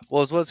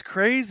 Well, what's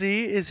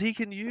crazy is he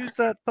can use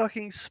that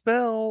fucking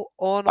spell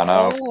on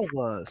all of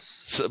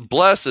us. So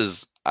Bless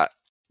is.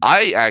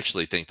 I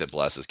actually think that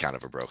Bless is kind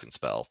of a broken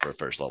spell for a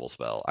first level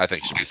spell. I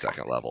think it should be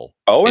second level.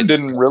 Owen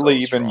didn't really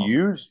even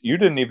use. You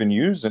didn't even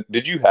use it.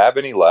 Did you have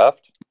any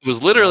left? It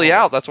was literally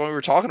out. That's why we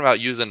were talking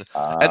about using.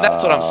 And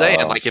that's what I'm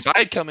saying. Like if I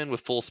had come in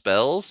with full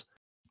spells,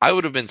 I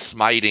would have been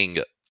smiting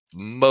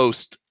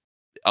most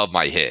of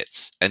my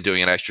hits and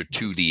doing an extra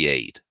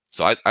 2d8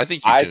 So I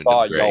think you I tuned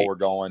thought him great. y'all were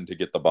going to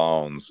get the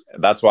bones.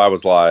 That's why I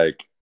was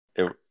like,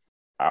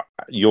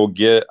 you'll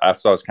get.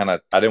 So I was kind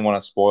of. I didn't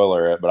want to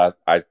spoiler it, but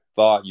I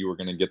thought you were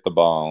going to get the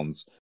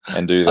bones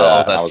and do that. Oh,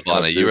 and I that's was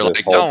funny. You were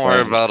like, don't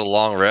worry about a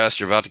long rest.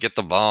 You're about to get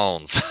the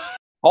bones.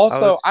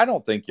 Also, I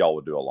don't think y'all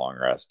would do a long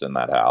rest in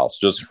that house,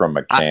 just from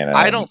a canon.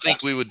 I don't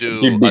think we would do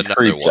You'd be another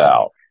creeped one.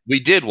 out. We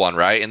did one,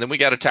 right? And then we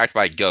got attacked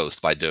by a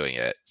ghost by doing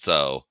it.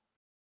 So,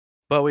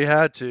 but we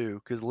had to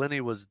because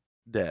Lenny was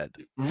dead.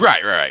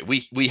 Right.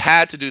 We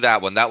had to do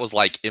that one. That was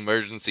like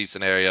emergency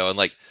scenario, and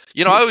like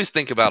I always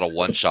think about a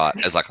one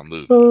shot as like a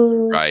movie,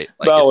 right?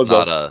 Like that it's was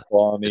not a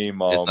funny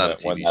moment it's not a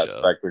TV when that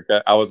show.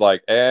 Spectre. I was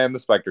like, and the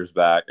Spectre's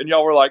back, and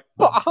y'all were like,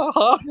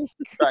 laughing.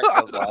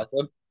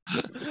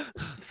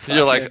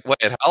 You're like,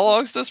 wait, how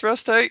long does this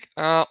rest take?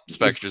 Oh,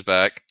 Spectre's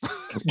back.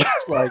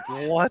 Like,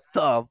 what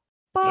the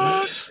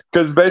fuck?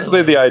 Because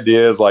basically the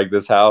idea is like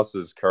this house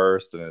is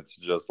cursed and it's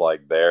just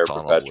like there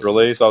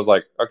perpetually. So I was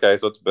like, okay,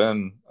 so it's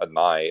been a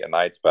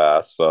night's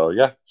passed. So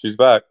yeah, she's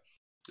back.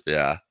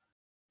 Yeah.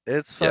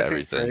 It's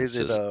fucking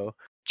crazy though.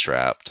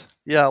 Trapped.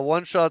 Yeah,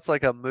 one shot's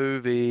like a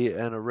movie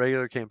and a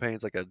regular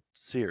campaign's like a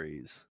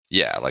series.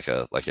 Yeah, like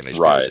an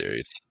HBO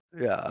series.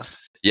 Yeah.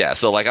 Yeah,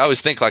 so like I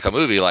always think like a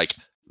movie, like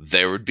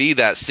there would be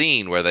that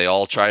scene where they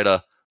all try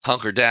to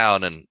hunker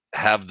down and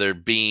have their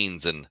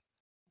beans and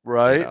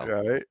right,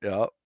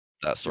 yeah.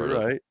 That sort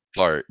of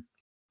part.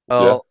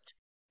 Well,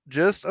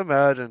 just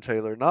imagine,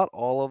 Taylor, not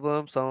all of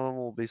them, some of them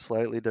will be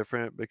slightly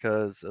different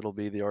because it'll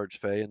be the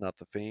Archfey and not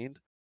the Fiend.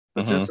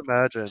 But just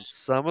imagine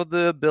some of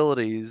the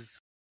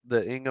abilities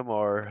that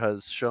Ingmar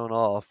has shown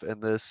off in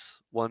this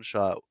one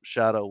shot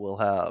Shadow will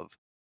have.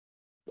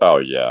 Oh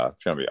yeah,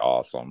 it's gonna be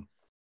awesome.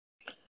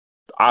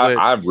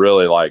 I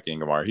really like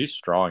Ingmar. He's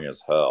strong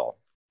as hell.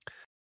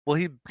 Well,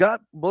 he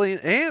got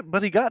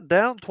but he got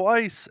down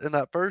twice in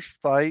that first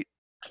fight.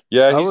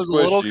 Yeah, I was a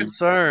little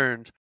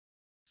concerned,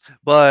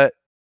 but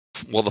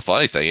well, the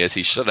funny thing is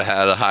he should have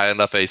had a high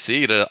enough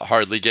AC to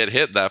hardly get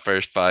hit that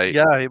first fight.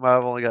 Yeah, he might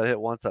have only got hit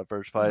once that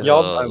first fight.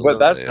 But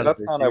that's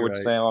kind of what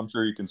Sam. I'm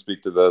sure you can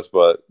speak to this,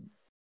 but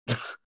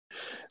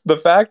the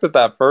fact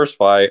that first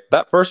fight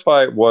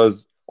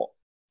was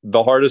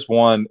the hardest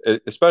one,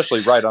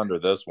 especially right under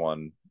this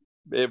one.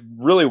 It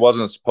really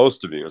wasn't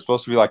supposed to be. It was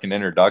supposed to be like an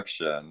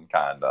introduction,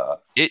 kind of.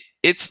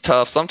 It's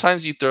tough.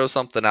 Sometimes you throw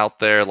something out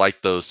there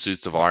like those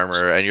suits of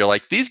armor, and you're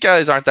like, these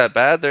guys aren't that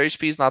bad. Their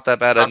HP is not that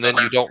bad, and then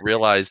you don't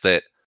realize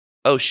that,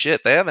 oh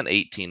shit, they have an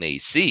 18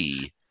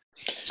 AC,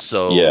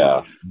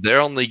 so they're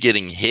only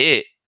getting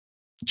hit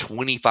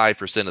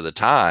 25% of the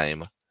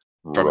time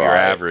from your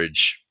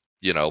average,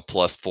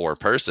 +4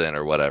 person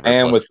or whatever.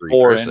 And with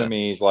 4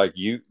 enemies, like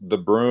the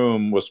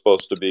broom was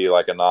supposed to be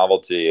like a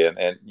novelty,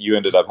 and you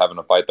ended up having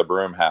to fight the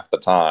broom half the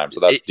time. So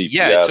that's DPS.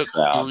 Yeah, it took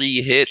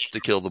 3 hits to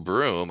kill the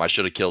broom. I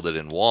should have killed it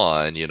in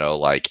 1.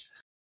 The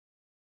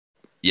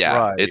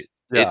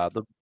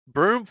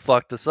broom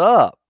fucked us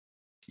up.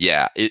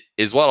 Yeah, it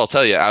is what I'll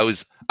tell you. I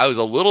was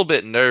a little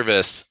bit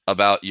nervous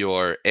about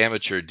your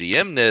amateur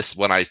DMness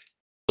when I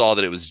saw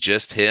that it was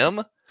just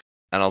him.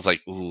 And I was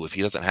like, ooh, if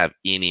he doesn't have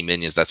any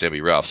minions, that's going to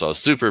be rough. So I was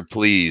super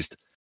pleased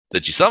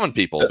that you summoned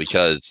people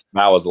because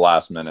that was a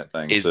last minute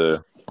thing too.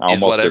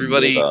 Is what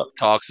everybody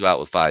talks about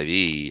with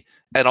 5e,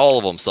 and all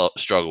of them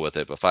struggle with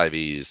it, but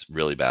 5e is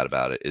really bad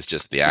about it. It's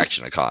just the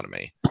action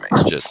economy.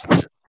 Just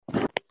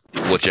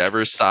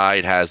whichever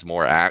side has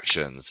more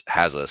actions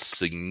has a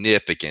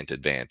significant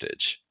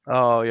advantage.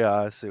 Oh yeah,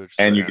 I see what you're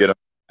saying. And you get them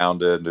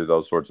pounded and do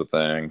those sorts of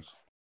things.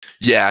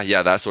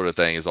 Yeah, that sort of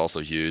thing is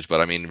also huge.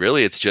 But I mean,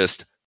 really, it's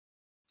just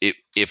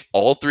if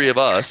all 3 of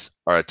us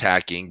are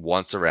attacking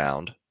once a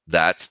round,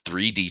 that's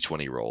 3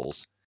 d20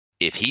 rolls.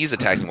 If he's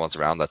attacking once a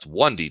round, that's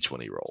 1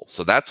 d20 roll.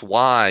 So that's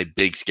why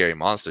big scary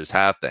monsters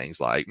have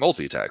things like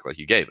multi-attack, like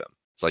you gave him.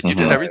 It's like you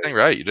did everything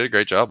right. You did a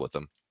great job with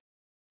them.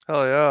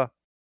 Hell yeah.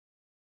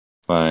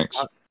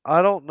 Thanks.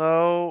 I don't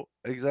know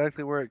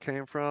exactly where it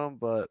came from,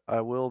 but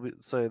I will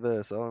say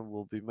this. I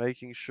will be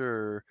making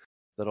sure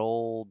that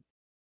old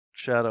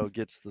Shadow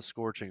gets the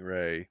Scorching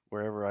Ray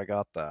wherever I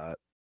got that.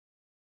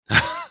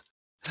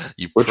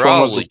 Which probably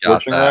one was the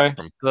Scorching Ray?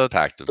 From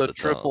Pact of the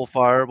triple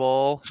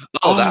fireball.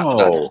 Oh,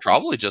 that's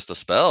probably just a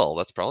spell.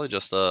 That's probably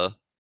just a...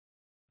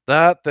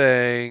 That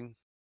thing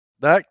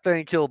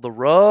killed the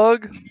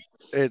rug.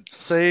 It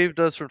saved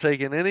us from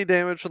taking any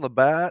damage from the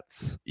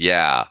bats.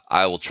 Yeah,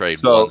 I will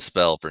trade 1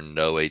 spell for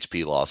no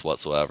HP loss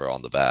whatsoever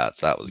on the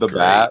bats. That was great. The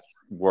bats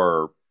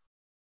were...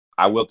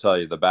 I will tell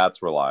you, the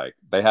bats were like...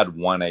 They had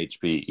 1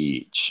 HP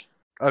each.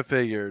 I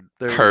figured.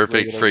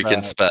 Perfect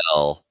freaking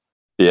spell.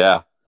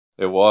 Yeah,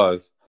 it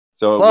was.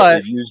 So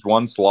it used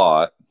 1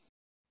 slot.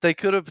 They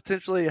could have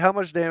potentially... How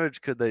much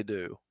damage could they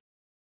do?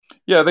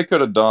 Yeah, they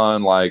could have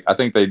done, like... I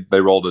think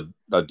they rolled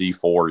a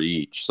D4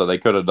 each. So they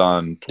could have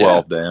done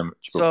 12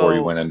 damage before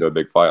you went into a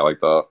big fight like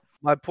that.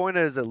 My point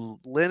is that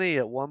Lenny,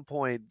 at one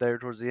point there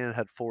towards the end,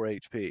 had 4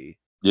 HP.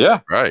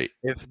 Yeah. Right.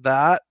 If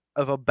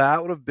a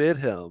bat would have bit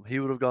him, he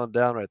would have gone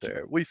down right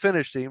there. We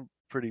finished him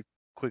pretty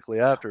quickly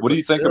after. What do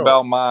you think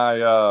about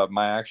my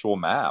my actual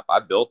map? I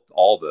built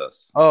all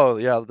this. Oh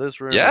yeah,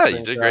 this room. Yeah, you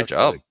did a great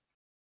job.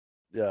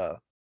 Yeah.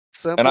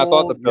 Simple, and I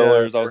thought the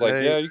pillars, I was like,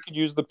 yeah, you could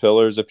use the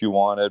pillars if you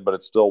wanted, but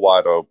it's still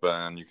wide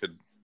open. You could.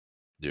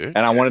 Yeah. And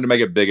I wanted to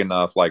make it big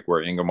enough, like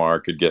where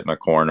Ingmar could get in a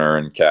corner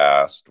and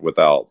cast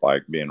without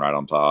like being right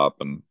on top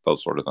and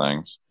those sort of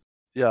things.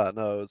 Yeah,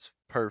 no, it's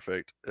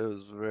perfect. It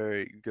was a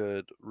very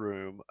good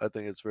room. I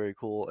think it's very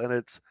cool, and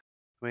it's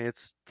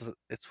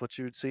what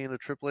you would see in a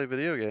AAA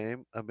video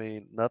game. I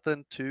mean,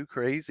 nothing too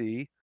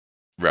crazy,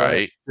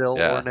 right? But still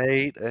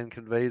ornate and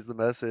conveys the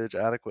message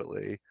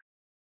adequately.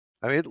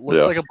 I mean, it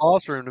looks like a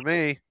boss room to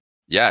me.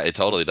 Yeah, it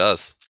totally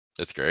does.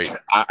 It's great.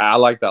 I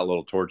like that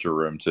little torture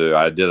room too.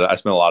 I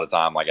spent a lot of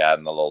time like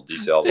adding the little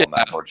details on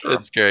that torture room.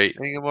 It's great.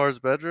 Ingmar's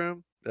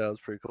bedroom. Yeah, it was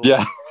pretty cool.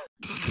 Yeah.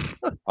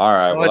 All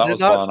right. Well, that was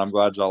fun. I'm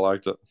glad y'all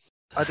liked it.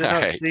 I did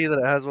not see that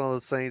it has one of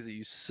those things that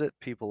you sit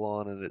people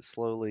on and it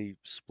slowly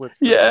splits.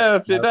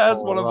 Yes, it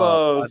has one of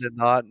those. I did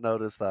not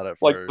notice that at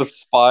first. Like the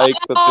spike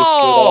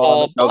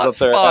that they butt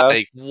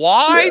spike.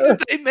 Why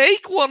did they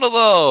make one of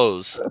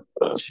those?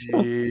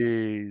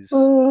 Jeez.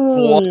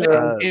 What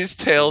is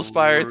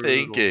Tailspire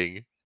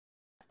thinking?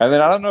 And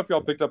then I don't know if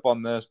y'all picked up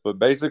on this, but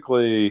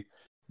basically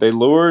they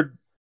lured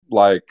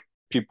like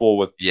people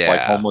with like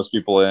homeless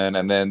people in,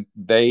 and then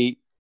they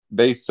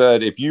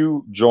said if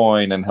you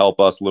join and help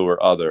us lure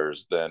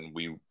others, then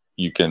we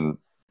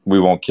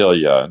won't kill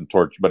you and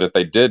torture. But if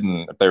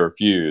they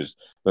refused,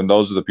 then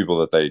those are the people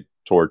that they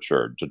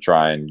tortured to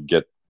try and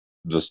do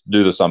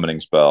the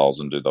summoning spells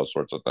and do those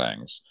sorts of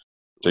things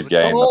to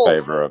gain the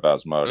favor of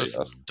Asmodeus.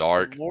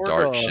 Dark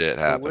shit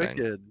happening.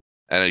 Wicked.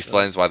 And it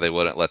explains why they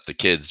wouldn't let the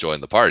kids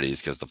join the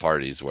parties, because the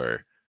parties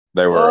were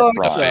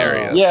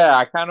nefarious. Yeah,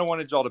 I kind of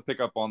wanted y'all to pick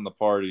up on the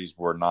parties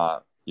were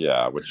not.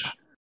 Yeah, which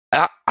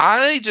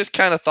I just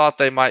kind of thought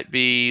they might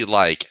be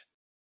like,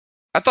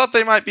 I thought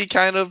they might be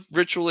kind of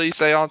ritually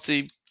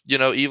seancey,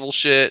 evil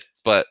shit,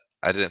 but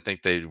I didn't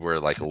think they were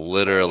like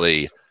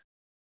literally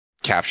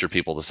capture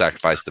people to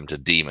sacrifice them to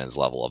demons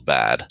level of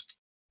bad.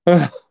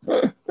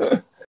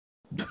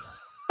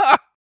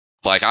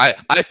 Like,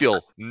 I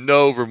feel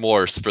no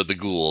remorse for the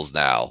ghouls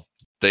now.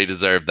 They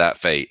deserve that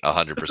fate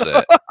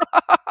 100%.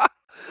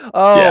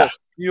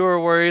 You were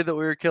worried that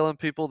we were killing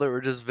people that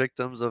were just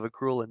victims of a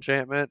cruel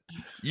enchantment?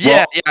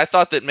 Yeah, I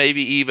thought that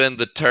maybe even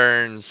the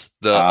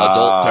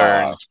adult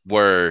turns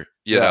were,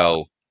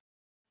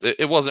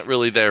 it wasn't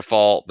really their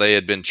fault. They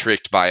had been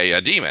tricked by a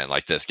demon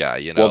like this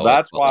guy, Well,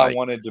 that's why I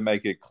wanted to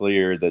make it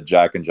clear that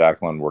Jack and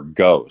Jacqueline were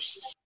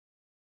ghosts.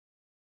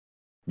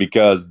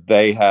 Because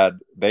they had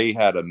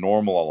a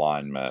normal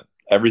alignment.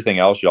 Everything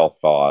else y'all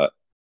thought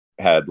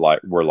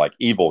were like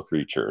evil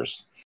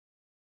creatures.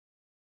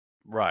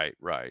 Right.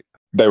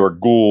 They were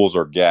ghouls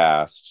or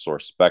ghasts or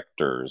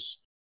specters.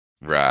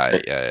 Right.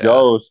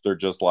 Ghosts are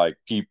just like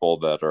people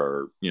that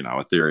are,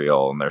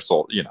 ethereal and their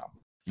soul,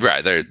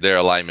 Right. Their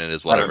alignment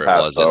is whatever it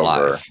was in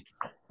life.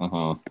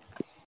 All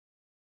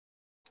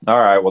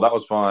right. Well, that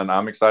was fun.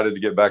 I'm excited to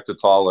get back to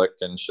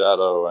Talik and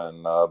Shadow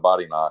and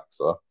Body Knock.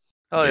 So.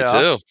 Me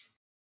too.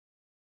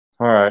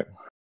 All right.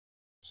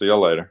 See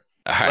y'all later.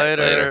 All right,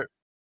 later.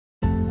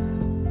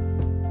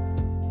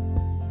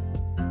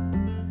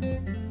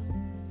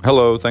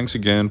 Hello. Thanks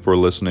again for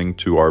listening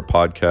to our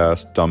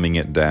podcast, Dumbing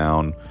It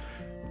Down.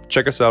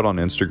 Check us out on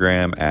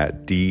Instagram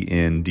at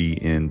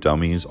DNDN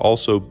Dummies.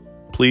 Also,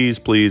 please,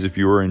 if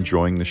you are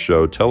enjoying the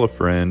show, tell a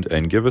friend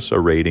and give us a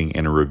rating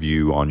and a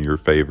review on your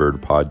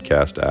favorite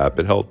podcast app.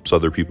 It helps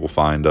other people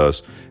find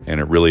us, and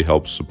it really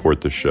helps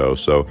support the show.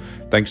 So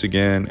thanks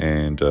again,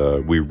 and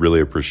we really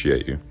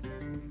appreciate you.